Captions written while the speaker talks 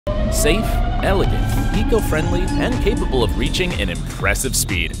Safe, elegant, eco-friendly, and capable of reaching an impressive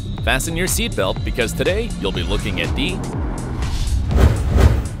speed. Fasten your seatbelt because today you'll be looking at the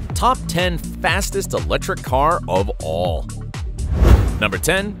Top 10 Fastest Electric Car of All. Number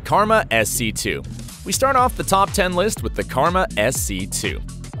 10. Karma SC2. We start off the top 10 list with the Karma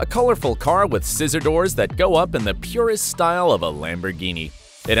SC2, a colorful car with scissor doors that go up in the purest style of a Lamborghini.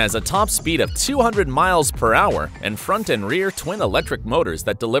 It has a top speed of 200 miles per hour and front and rear twin electric motors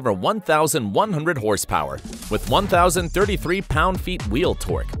that deliver 1,100 horsepower with 1,033 pound-feet wheel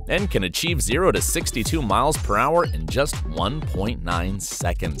torque and can achieve 0 to 62 miles per hour in just 1.9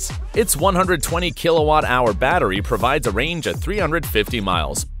 seconds. Its 120 kilowatt-hour battery provides a range of 350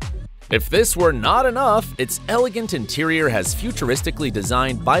 miles. If this were not enough, its elegant interior has futuristically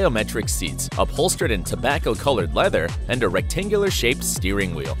designed biometric seats, upholstered in tobacco-colored leather, and a rectangular-shaped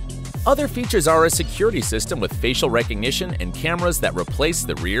steering wheel. Other features are a security system with facial recognition and cameras that replace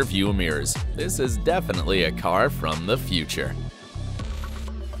the rear view mirrors. This is definitely a car from the future.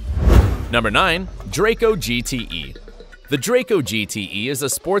 Number 9. Drako GTE. The Drako GTE is a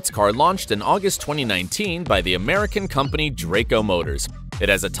sports car launched in August 2019 by the American company Drako Motors. It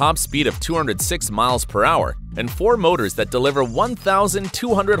has a top speed of 206 miles per hour and 4 motors that deliver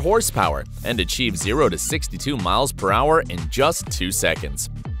 1,200 horsepower and achieve 0 to 62 miles per hour in just 2 seconds.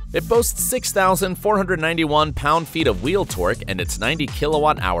 It boasts 6,491 pound-feet of wheel torque, and its 90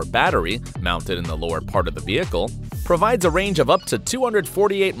 kilowatt-hour battery, mounted in the lower part of the vehicle, provides a range of up to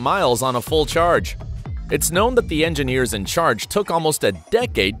 248 miles on a full charge. It's known that the engineers in charge took almost a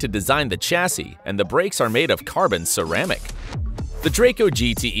decade to design the chassis, and the brakes are made of carbon ceramic. The Drako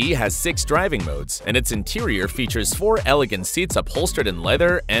GTE has 6 driving modes, and its interior features 4 elegant seats upholstered in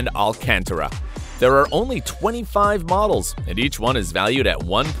leather and Alcantara. There are only 25 models, and each one is valued at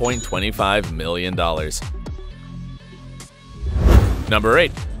 $1.25 million. Number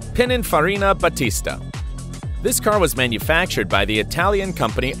 8. Pininfarina Battista. This car was manufactured by the Italian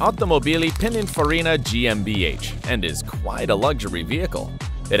company Automobili Pininfarina GmbH and is quite a luxury vehicle.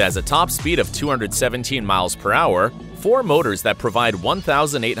 It has a top speed of 217 miles per hour, 4 motors that provide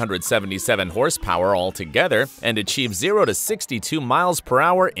 1,877 horsepower altogether and achieve 0 to 62 miles per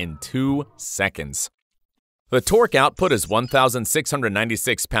hour in 2 seconds. The torque output is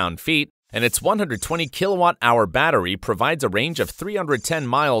 1,696 pound-feet, and its 120 kilowatt-hour battery provides a range of 310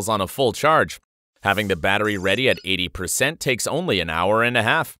 miles on a full charge. Having the battery ready at 80% takes only an hour and a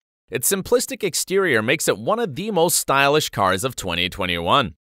half. Its simplistic exterior makes it one of the most stylish cars of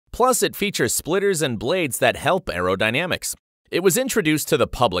 2021. Plus, it features splitters and blades that help aerodynamics. It was introduced to the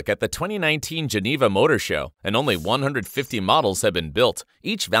public at the 2019 Geneva Motor Show, and only 150 models have been built,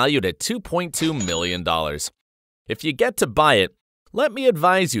 each valued at $2.2 million. If you get to buy it, let me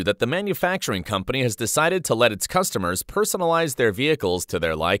advise you that the manufacturing company has decided to let its customers personalize their vehicles to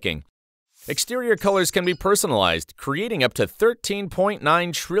their liking. Exterior colors can be personalized, creating up to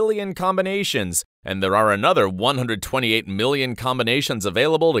 13.9 trillion combinations, and there are another 128 million combinations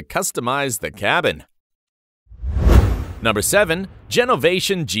available to customize the cabin. Number 7.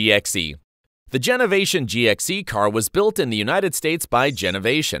 Genovation GXE. The Genovation GXE car was built in the United States by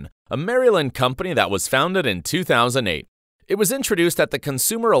Genovation, a Maryland company that was founded in 2008. It was introduced at the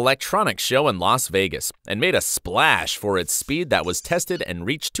Consumer Electronics Show in Las Vegas and made a splash for its speed that was tested and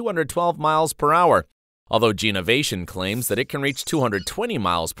reached 212 miles per hour, although Genovation claims that it can reach 220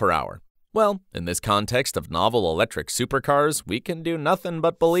 miles per hour. Well, in this context of novel electric supercars, we can do nothing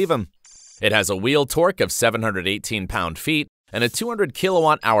but believe him. It has a wheel torque of 718 pound-feet and a 200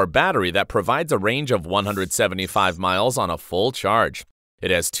 kilowatt-hour battery that provides a range of 175 miles on a full charge. It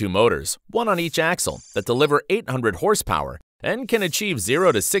has 2 motors, one on each axle, that deliver 800 horsepower and can achieve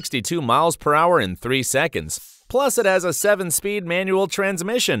 0 to 62 miles per hour in 3 seconds. Plus, it has a 7-speed manual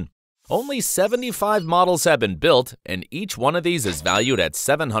transmission. Only 75 models have been built, and each one of these is valued at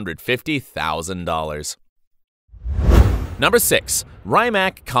 $750,000. Number 6.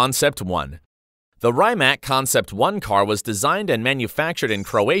 Rimac Concept One. The Rimac Concept One car was designed and manufactured in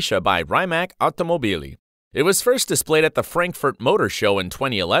Croatia by Rimac Automobili. It was first displayed at the Frankfurt Motor Show in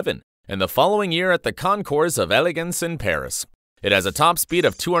 2011, and the following year at the Concours of Elegance in Paris. It has a top speed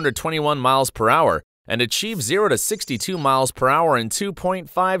of 221 miles per hour and achieves 0 to 62 miles per hour in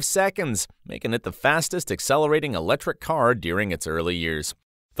 2.5 seconds, making it the fastest accelerating electric car during its early years.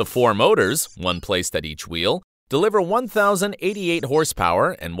 The 4 motors, one placed at each wheel, deliver 1,088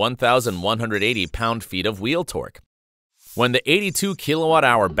 horsepower and 1,180 pound-feet of wheel torque. When the 82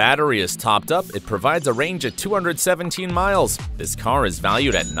 kilowatt-hour battery is topped up, it provides a range of 217 miles. This car is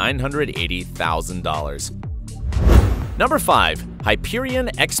valued at $980,000. Number 5. Hyperion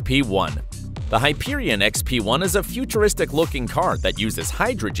XP-1. The Hyperion XP-1 is a futuristic-looking car that uses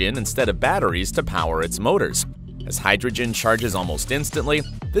hydrogen instead of batteries to power its motors. As hydrogen charges almost instantly,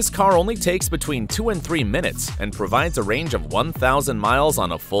 this car only takes between 2 and 3 minutes and provides a range of 1,000 miles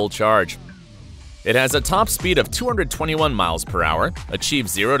on a full charge. It has a top speed of 221 miles per hour,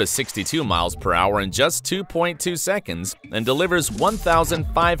 achieves 0 to 62 miles per hour in just 2.2 seconds, and delivers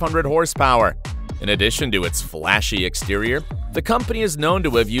 1,500 horsepower. In addition to its flashy exterior, the company is known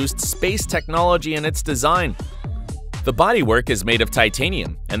to have used space technology in its design. The bodywork is made of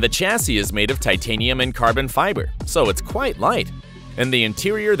titanium, and the chassis is made of titanium and carbon fiber, so it's quite light. In the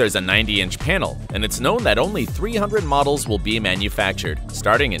interior, there's a 90-inch panel, and it's known that only 300 models will be manufactured,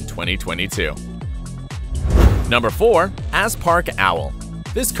 starting in 2022. Number 4. Aspark Owl.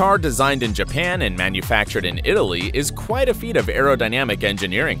 This car, designed in Japan and manufactured in Italy, is quite a feat of aerodynamic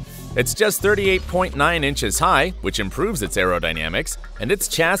engineering. It's just 38.9 inches high, which improves its aerodynamics, and its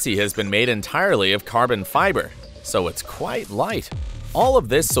chassis has been made entirely of carbon fiber, so it's quite light. All of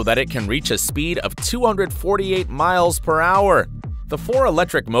this so that it can reach a speed of 248 miles per hour. The 4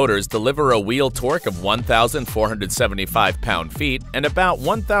 electric motors deliver a wheel torque of 1,475 pound-feet and about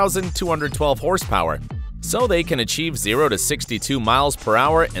 1,212 horsepower, so they can achieve 0 to 62 miles per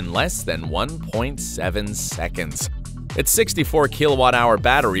hour in less than 1.7 seconds. Its 64 kilowatt-hour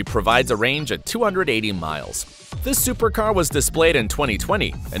battery provides a range of 280 miles. This supercar was displayed in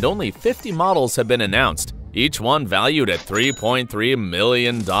 2020, and only 50 models have been announced, each one valued at $3.3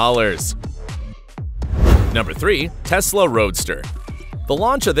 million. Number 3. Tesla Roadster. The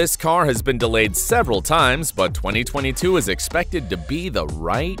launch of this car has been delayed several times, but 2022 is expected to be the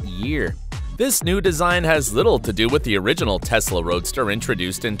right year. This new design has little to do with the original Tesla Roadster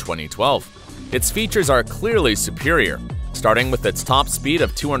introduced in 2012. Its features are clearly superior, starting with its top speed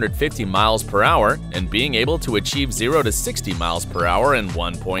of 250 miles per hour and being able to achieve 0 to 60 miles per hour in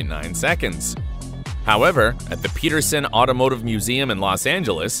 1.9 seconds. However, at the Peterson Automotive Museum in Los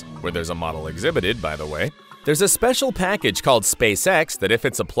Angeles, where there's a model exhibited, by the way, there's a special package called SpaceX that, if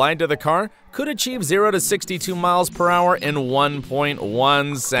it's applied to the car, could achieve 0 to 62 miles per hour in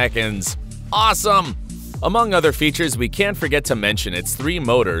 1.1 seconds. Awesome! Among other features, we can't forget to mention its 3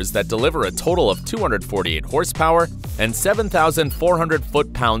 motors that deliver a total of 248 horsepower and 7,400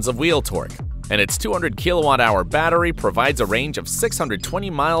 foot-pounds of wheel torque, and its 200 kilowatt-hour battery provides a range of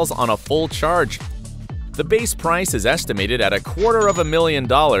 620 miles on a full charge. The base price is estimated at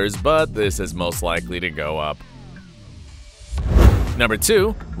 $250,000, but this is most likely to go up. Number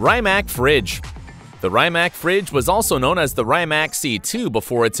 2. Rimac Fridge. The Rimac Fridge was also known as the Rimac C2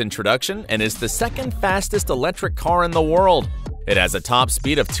 before its introduction and is the second fastest electric car in the world. It has a top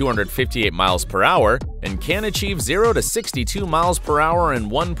speed of 258 miles per hour and can achieve 0 to 62 miles per hour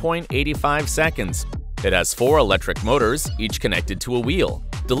in 1.85 seconds. It has 4 electric motors, each connected to a wheel,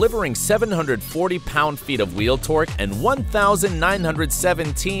 delivering 740 pound-feet of wheel torque and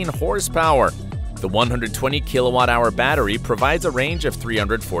 1,917 horsepower. The 120 kilowatt-hour battery provides a range of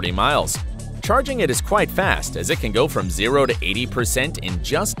 340 miles. Charging it is quite fast, as it can go from 0 to 80% in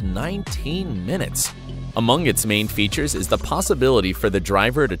just 19 minutes. Among its main features is the possibility for the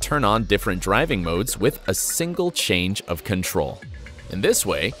driver to turn on different driving modes with a single change of control. In this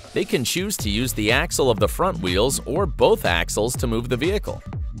way, they can choose to use the axle of the front wheels or both axles to move the vehicle.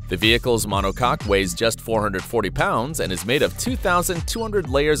 The vehicle's monocoque weighs just 440 pounds and is made of 2,200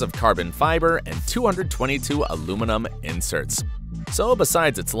 layers of carbon fiber and 222 aluminum inserts. So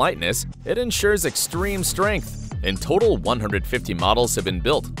besides its lightness, it ensures extreme strength. In total, 150 models have been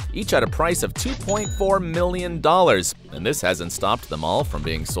built, each at a price of $2.4 million, and this hasn't stopped them all from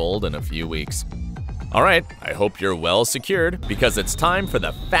being sold in a few weeks. Alright, I hope you're well secured, because it's time for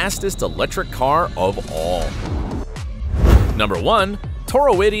the fastest electric car of all. Number 1.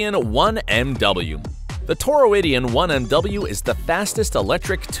 Toroidion 1MW. The Toroidion 1MW is the fastest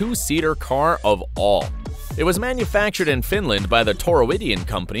electric 2-seater car of all. It was manufactured in Finland by the Toroidion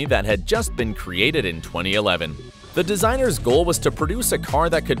company that had just been created in 2011. The designer's goal was to produce a car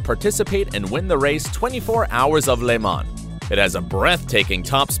that could participate and win the race 24 Hours of Le Mans. It has a breathtaking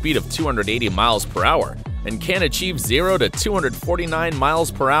top speed of 280 miles per hour and can achieve 0 to 249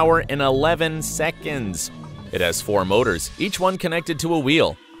 miles per hour in 11 seconds. It has 4 motors, each one connected to a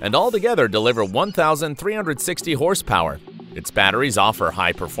wheel, and altogether deliver 1,360 horsepower. Its batteries offer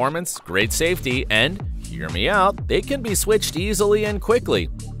high performance, great safety, and, hear me out, they can be switched easily and quickly.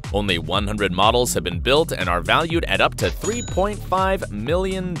 Only 100 models have been built and are valued at up to $3.5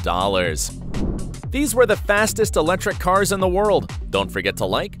 million. These were the fastest electric cars in the world. Don't forget to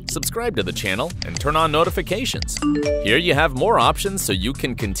like, subscribe to the channel, and turn on notifications. Here you have more options so you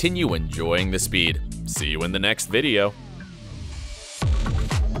can continue enjoying the speed. See you in the next video.